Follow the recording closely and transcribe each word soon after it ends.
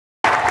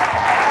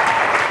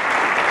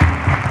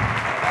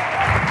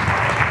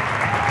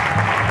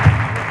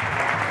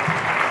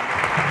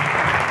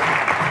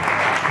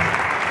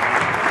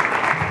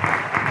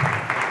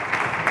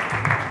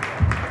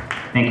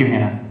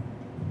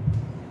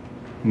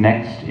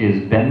Next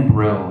is Ben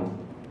Brill.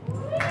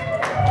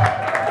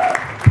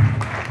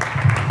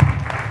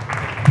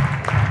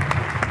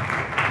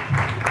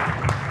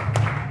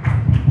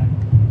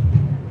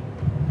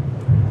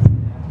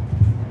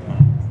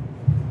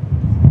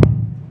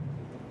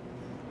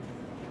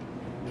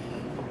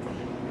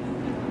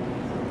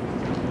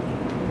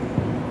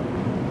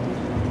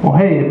 Well,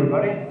 hey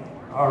everybody.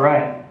 All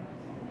right.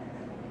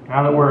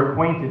 Now that we're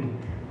acquainted,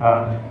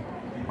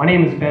 my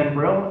name is Ben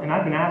Brill, and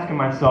I've been asking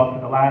myself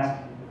for the last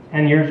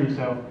 10 years or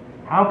so,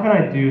 how can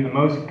I do the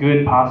most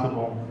good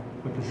possible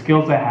with the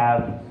skills I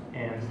have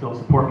and still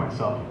support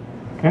myself?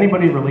 Can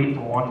anybody relate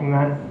to wanting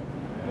that?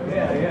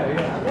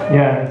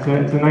 Yeah,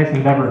 it's a nice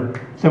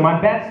endeavor. So my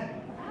best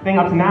thing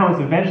up to now is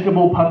a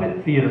vegetable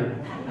puppet theater.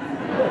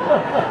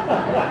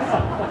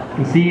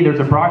 You can see there's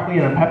a broccoli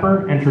and a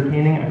pepper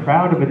entertaining a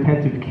crowd of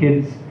attentive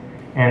kids,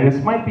 and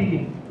this might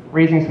be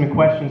raising some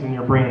questions in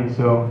your brain,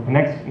 so the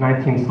next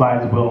 19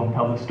 slides will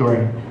tell the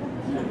story.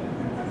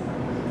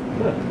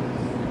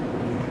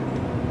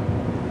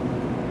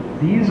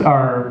 These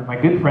are my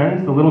good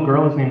friends. The little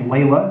girl is named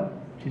Layla.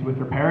 She's with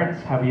her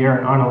parents, Javier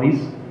and Annalise.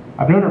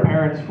 I've known her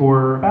parents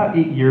for about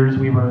 8 years.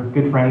 We were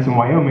good friends in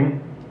Wyoming,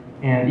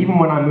 and even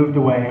when I moved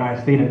away, I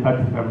stayed in touch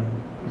with them,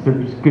 because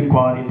they're just good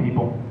quality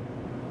people.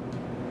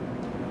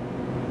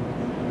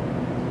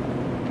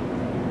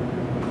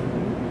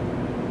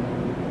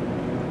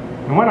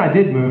 And when I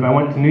did move, I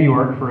went to New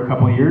York for a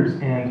couple of years,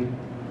 and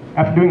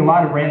after doing a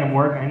lot of random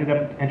work, I ended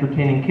up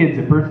entertaining kids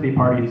at birthday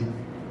parties,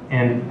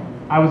 and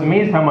I was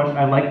amazed how much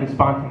I liked the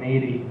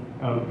spontaneity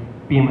of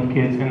being with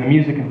kids and the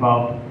music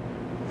involved.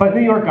 But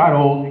New York got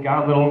old, it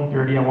got a little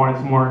dirty, I wanted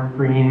some more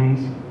greens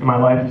in my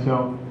life,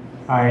 so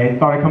I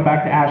thought I'd come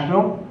back to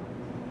Asheville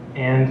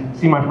and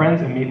see my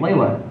friends and meet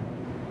Layla.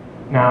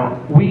 Now,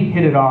 we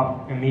hit it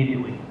off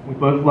immediately. We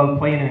both love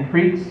playing in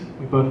creeks,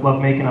 we both love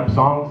making up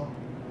songs,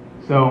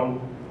 so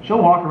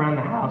she'll walk around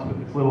the house with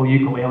this little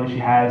ukulele she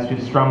has,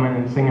 just strumming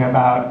and singing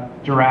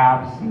about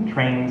giraffes and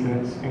trains,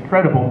 and it's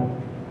incredible.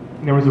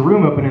 And there was a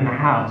room open in the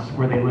house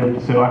where they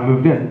lived, so I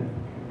moved in.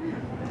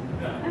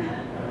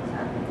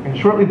 And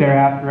shortly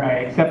thereafter,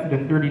 I accepted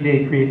a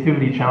 30-day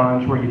creativity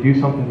challenge where you do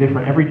something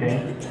different every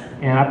day,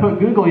 and I put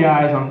googly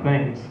eyes on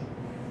things.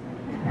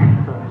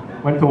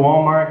 Went to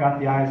Walmart, got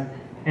the eyes,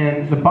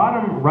 and the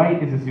bottom right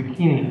is a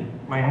zucchini.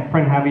 My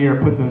friend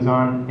Javier put those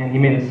on, and he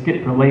made a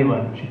skit for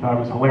Layla. She thought it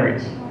was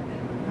hilarious.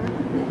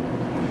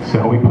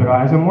 So we put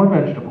eyes on more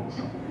vegetables.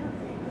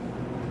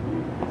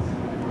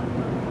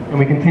 And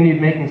we continued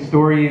making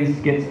stories,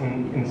 skits,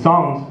 and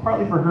songs,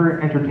 partly for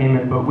her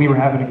entertainment, but we were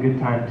having a good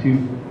time too.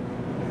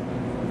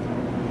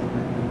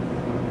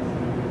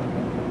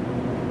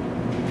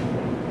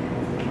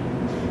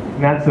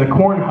 And that's a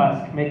corn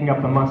husk making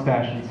up the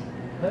mustaches.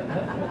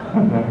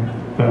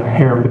 The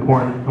hair of the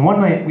corn. And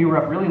one night we were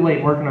up really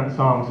late working on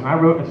songs, and I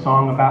wrote a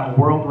song about a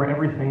world where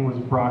everything was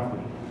broccoli.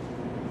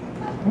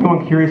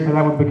 Anyone curious how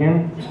that would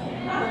begin?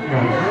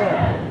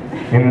 Yeah.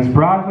 In this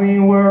broccoli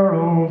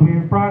world, we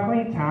have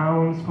broccoli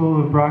towns full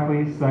of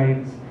broccoli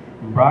sights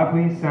and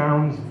broccoli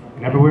sounds,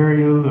 and everywhere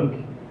you look,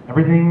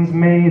 everything's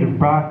made of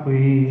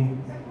broccoli.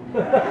 So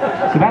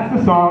that's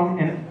the song,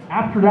 and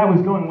after that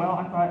was going well,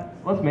 I thought,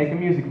 let's make a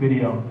music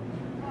video.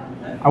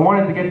 I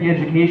wanted to get the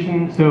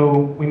education, so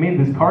we made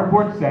this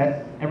cardboard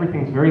set.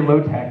 Everything's very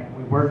low-tech.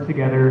 We worked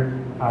together,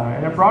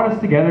 and it brought us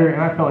together, and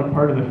I felt like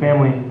part of the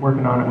family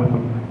working on it with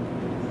them.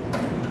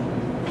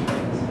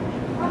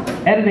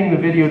 Editing the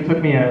video took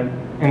me an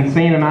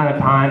insane amount of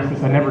time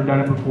since I'd never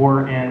done it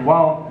before, and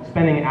while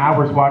spending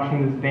hours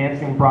watching this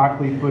dancing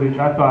broccoli footage,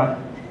 I thought,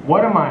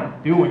 what am I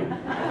doing?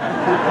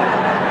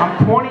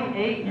 I'm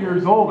 28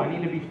 years old. I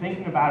need to be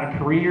thinking about a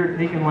career,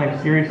 taking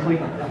life seriously.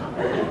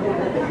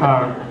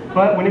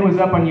 But when it was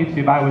up on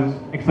YouTube, I was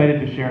excited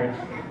to share it.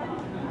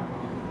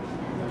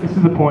 This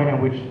is the point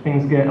at which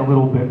things get a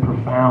little bit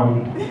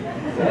profound,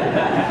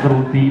 a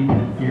little deep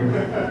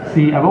here.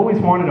 See, I've always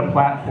wanted a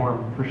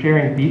platform for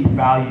sharing deep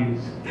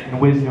values and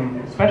wisdom,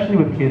 especially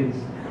with kids,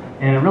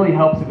 and it really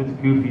helps if it's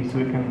goofy so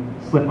it can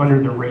slip under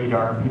the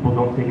radar. People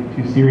don't take it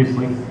too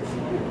seriously.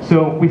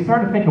 So we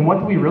started thinking, what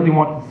do we really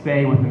want to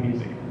say with the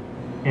music?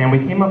 And we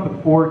came up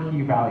with 4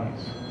 key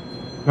values.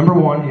 Number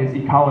 1 is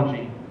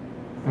ecology.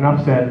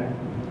 Enough said.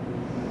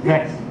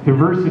 Next,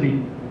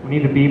 diversity. We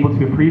need to be able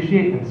to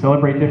appreciate and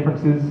celebrate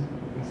differences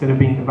instead of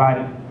being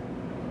divided.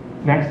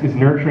 Next is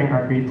nurturing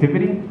our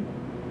creativity.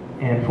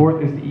 And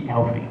 4th is to eat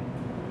healthy.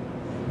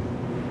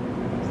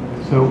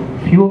 So,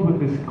 fueled with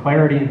this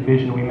clarity and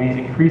vision, we made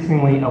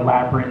increasingly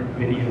elaborate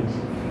videos.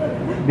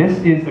 This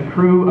is a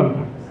crew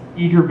of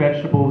eager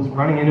vegetables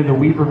running into the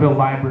Weaverville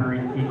Library,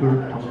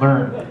 eager to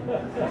learn.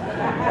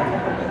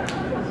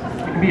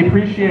 It can be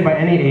appreciated by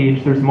any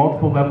age. There's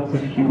multiple levels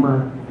of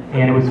humor,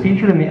 and it was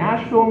featured in the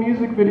Asheville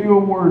Music Video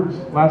Awards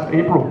last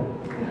April.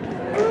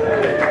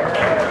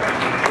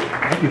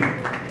 Thank you.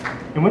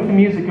 And with the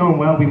music going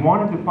well, we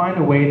wanted to find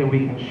a way that we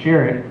can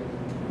share it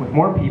with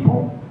more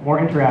people, more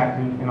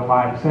interactive in a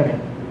live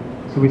setting.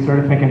 So we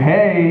started thinking,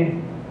 hey,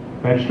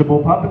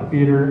 vegetable puppet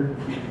theater.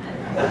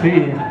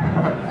 See.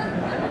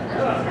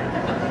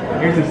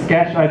 Here's a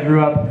sketch I drew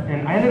up,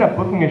 and I ended up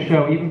booking a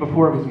show even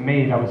before it was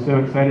made. I was so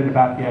excited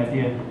about the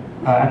idea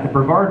at the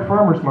Brevard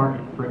Farmers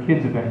Market for a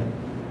kids event.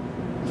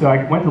 So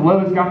I went to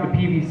Lowe's, got the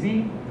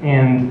PVC,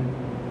 and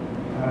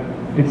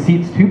it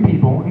seats 2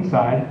 people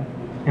inside,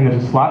 and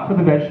there's a slot for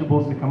the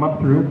vegetables to come up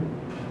through,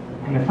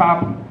 and the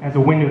top has a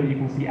window that you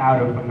can see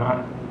out of but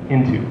not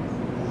into.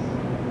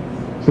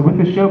 So with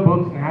the show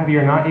booked and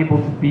Javier not able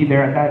to be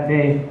there at that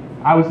day,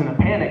 I was in a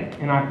panic,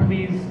 and I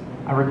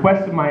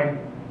requested my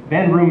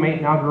then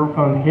roommate, now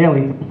girlfriend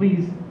Haley, to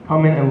please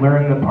come in and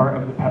learn the part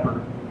of the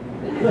pepper.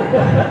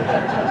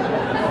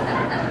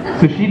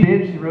 So she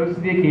did, she rose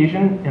to the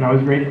occasion, and I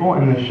was grateful,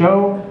 and the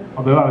show,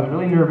 although I was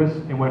really nervous,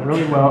 it went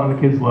really well, and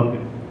the kids loved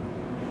it.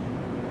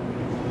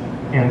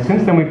 And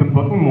since then we've been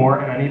booking more,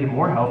 and I needed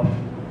more help.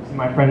 This is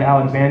my friend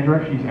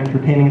Alexandra. She's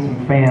entertaining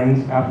some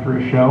fans after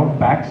a show,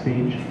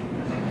 backstage,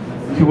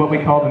 to what we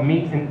call the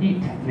meet and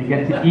eat. They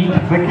get to eat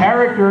the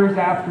characters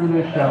after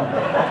the show.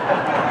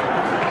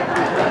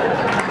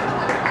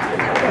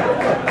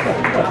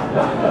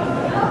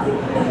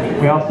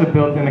 We also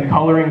built in a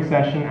coloring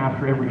session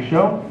after every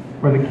show,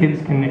 where the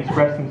kids can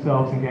express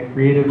themselves and get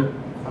creative.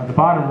 The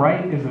bottom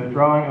right is a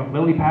drawing of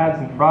lily pads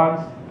and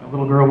frogs. A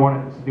little girl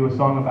wanted us to do a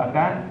song about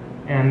that.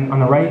 And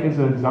on the right is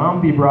a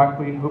zombie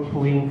broccoli,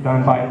 hopefully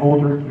done by an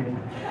older kid.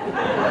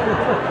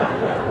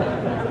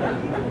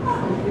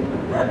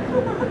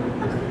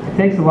 It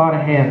takes a lot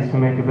of hands to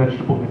make a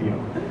vegetable video.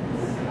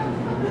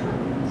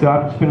 So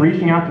I've just been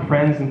reaching out to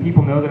friends, and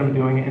people know that I'm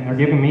doing it, and they're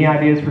giving me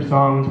ideas for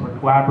songs. We're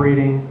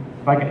collaborating.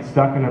 If I get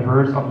stuck in a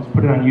verse, I'll just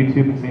put it on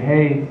YouTube and say,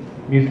 hey,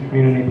 music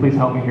community, please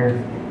help me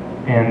here.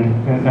 And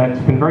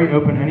it's been very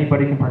open.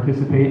 Anybody can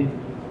participate,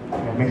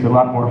 and it makes it a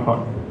lot more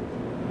fun.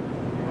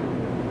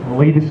 The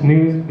latest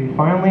news, they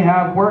finally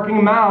have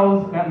working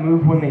mouths that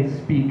move when they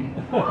speak.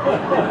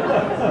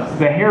 This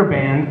is a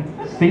hairband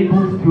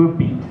stapled to a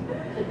beat.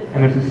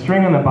 And there's a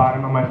string on the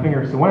bottom on my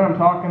finger, so when I'm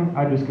talking,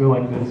 I just go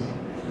like this.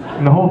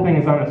 And the whole thing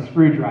is on a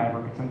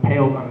screwdriver. It's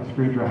impaled on a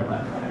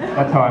screwdriver.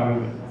 That's how I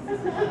move it.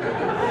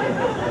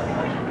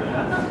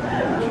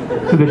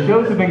 So the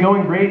shows have been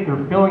going great.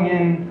 They're filling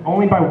in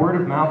only by word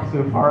of mouth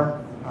so far.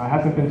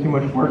 Hasn't been too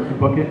much work to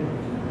book it.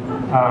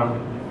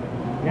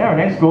 Yeah, our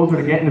next goals are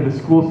to get into the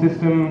school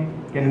system,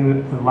 get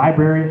into the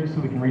library, just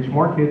so we can reach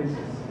more kids,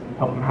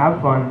 help them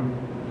have fun,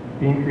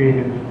 being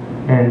creative,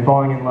 and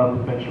falling in love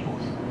with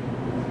vegetables.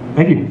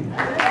 Thank you.